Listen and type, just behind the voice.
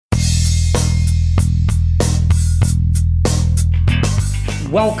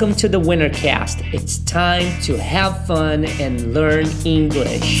Welcome to the Wintercast. It's time to have fun and learn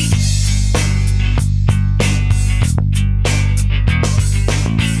English.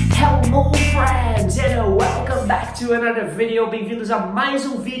 Hello friends and welcome back to another video. Bem-vindos a mais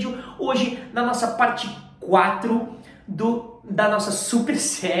um vídeo. Hoje na nossa parte 4 da nossa super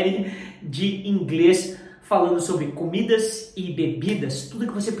série de inglês, falando sobre comidas e bebidas, tudo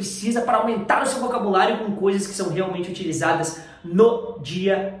que você precisa para aumentar o seu vocabulário com coisas que são realmente utilizadas no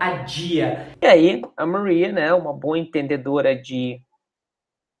dia a dia. E aí, a Maria, né, uma boa entendedora de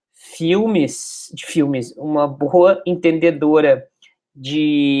filmes, uma boa entendedora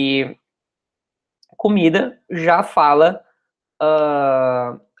de comida, já fala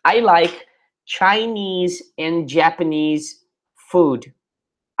I like Chinese and Japanese food.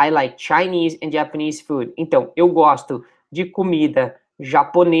 I like Chinese and Japanese food. Então, eu gosto de comida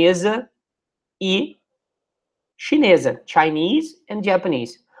japonesa e chinesa. Chinese and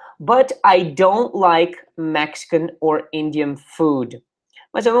Japanese. But I don't like Mexican or Indian food.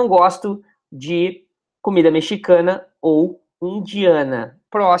 Mas eu não gosto de comida mexicana ou indiana.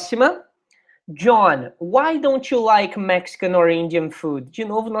 Próxima. John, why don't you like Mexican or Indian food? De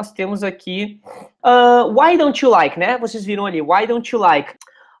novo, nós temos aqui why don't you like, né? Vocês viram ali. Why don't you like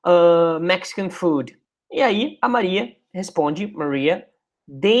Mexican food? E aí, a Maria responde,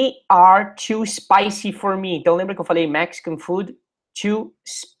 they are too spicy for me. Então, lembra que eu falei Mexican food? Too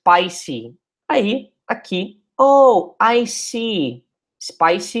spicy. Aí, aqui, oh, I see.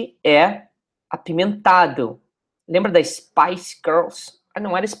 Spicy é apimentado. Lembra da Spice Girls? Ah,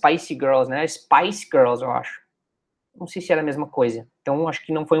 não era Spicy Girls, né? Era Spice Girls, eu acho. Não sei se era a mesma coisa. Então, acho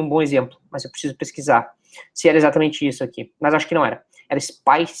que não foi um bom exemplo. Mas eu preciso pesquisar se era exatamente isso aqui. Mas acho que não era. Era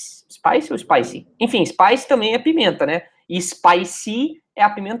Spice ou Spicy? Enfim, Spice também é pimenta, né? E Spicy é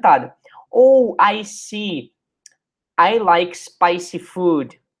apimentado. Oh, I see. I like spicy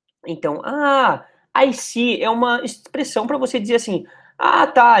food. Então, I see é uma expressão para você dizer assim,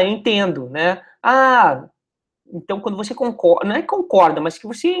 tá, eu entendo, né? Então quando você concorda, não é concorda, mas que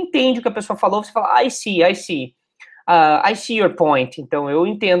você entende o que a pessoa falou, você fala, I see. I see your point. Então, eu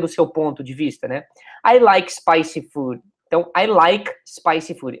entendo o seu ponto de vista, né? I like spicy food. Então, I like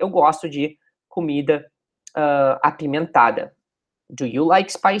spicy food. Eu gosto de comida apimentada. Do you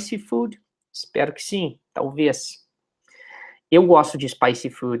like spicy food? Espero que sim, talvez. Eu gosto de spicy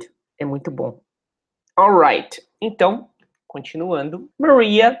food. É muito bom. Alright. Então, continuando.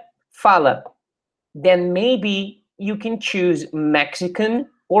 Maria fala, then maybe you can choose Mexican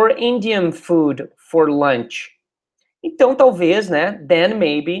or Indian food for lunch. Então, talvez, né? Then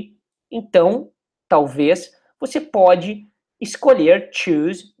maybe. Então, talvez, você pode escolher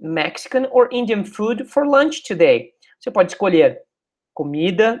choose Mexican or Indian food for lunch today. Você pode escolher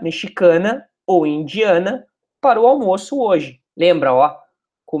comida mexicana ou indiana para o almoço hoje. Lembra,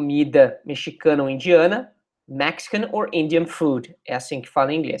 comida mexicana ou indiana, Mexican or Indian food. É assim que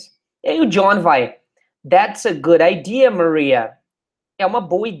fala em inglês. E aí o John vai, that's a good idea, Maria. É uma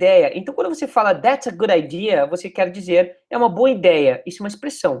boa ideia. Então, quando você fala that's a good idea, você quer dizer é uma boa ideia. Isso é uma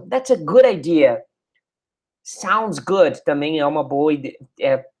expressão. That's a good idea. Sounds good também é uma boa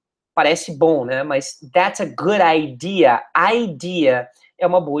ideia. Parece bom, né? Mas that's a good idea. Idea é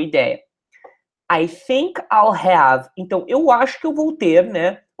uma boa ideia. I think I'll have. Então, eu acho que eu vou ter,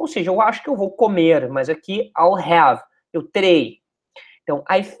 né? Ou seja, eu acho que eu vou comer. Mas aqui, I'll have. Eu terei. Então,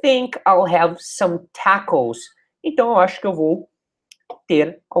 I think I'll have some tacos. Então, eu acho que eu vou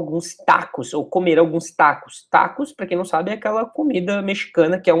ter alguns tacos, ou comer alguns tacos. Tacos, para quem não sabe, é aquela comida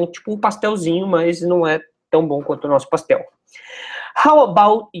mexicana, que é tipo um pastelzinho, mas não é tão bom quanto o nosso pastel. How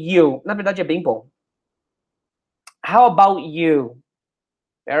about you? Na verdade, é bem bom. How about you?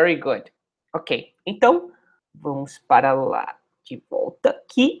 Very good. Ok, então, vamos para lá. De volta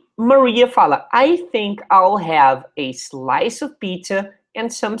aqui. Maria fala, I think I'll have a slice of pizza and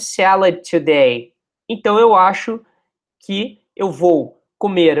some salad today. Então, eu acho que eu vou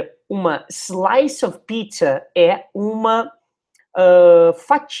comer uma slice of pizza, é uma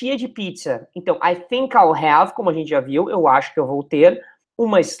fatia de pizza. Então, I think I'll have, como a gente já viu, eu acho que eu vou ter.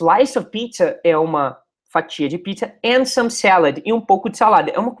 Uma slice of pizza é uma fatia de pizza and some salad, e um pouco de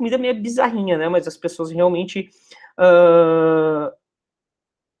salada. É uma comida meio bizarrinha, né? Mas as pessoas realmente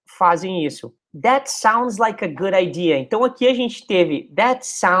fazem isso. That sounds like a good idea. Então, aqui a gente teve that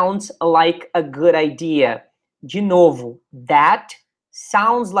sounds like a good idea. De novo, that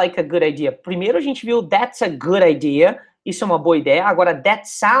sounds like a good idea. Primeiro a gente viu that's a good idea, isso é uma boa ideia. Agora, that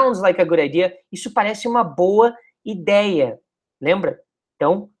sounds like a good idea, isso parece uma boa ideia. Lembra?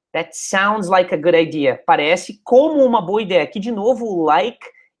 Então, that sounds like a good idea. Parece como uma boa ideia. Aqui, de novo, o like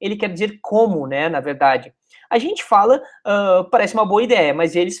ele quer dizer como, né, na verdade. A gente fala, parece uma boa ideia,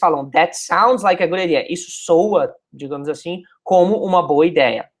 mas eles falam, that sounds like a good idea. Isso soa, digamos assim, como uma boa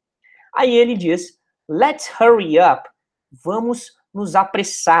ideia. Aí ele diz, let's hurry up. Vamos nos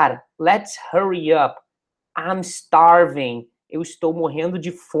apressar. Let's hurry up. I'm starving. Eu estou morrendo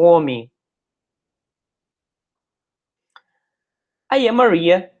de fome. Aí a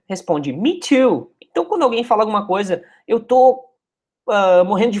Maria responde, me too. Então, quando alguém fala alguma coisa, eu tô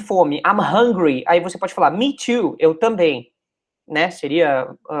morrendo de fome, I'm hungry. Aí você pode falar, me too, eu também. Né? Seria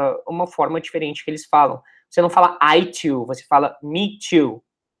uma forma diferente que eles falam. Você não fala I too, você fala me too.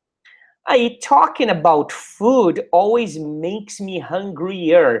 Aí, talking about food always makes me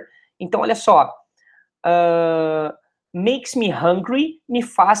hungrier. Então, olha só. Makes me hungry me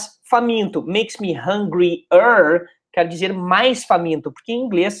faz faminto. Makes me hungrier quer dizer mais faminto. Porque em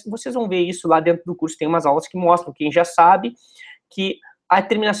inglês, vocês vão ver isso lá dentro do curso. Tem umas aulas que mostram, quem já sabe, que a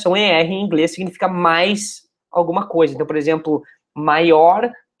terminação ER em inglês significa mais alguma coisa. Então, por exemplo,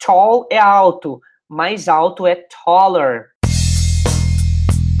 maior, tall é alto. Mais alto é taller.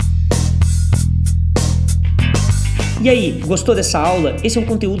 E aí, gostou dessa aula? Esse é um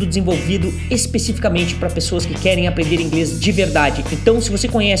conteúdo desenvolvido especificamente para pessoas que querem aprender inglês de verdade. Então, se você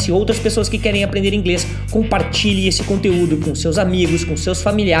conhece outras pessoas que querem aprender inglês, compartilhe esse conteúdo com seus amigos, com seus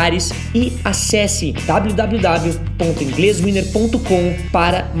familiares e acesse www.ingleswinner.com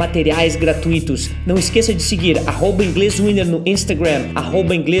para materiais gratuitos. Não esqueça de seguir @ingleswinner no Instagram,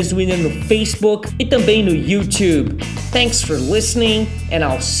 @ingleswinner no Facebook e também no YouTube. Thanks for listening and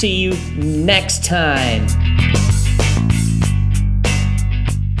I'll see you next time.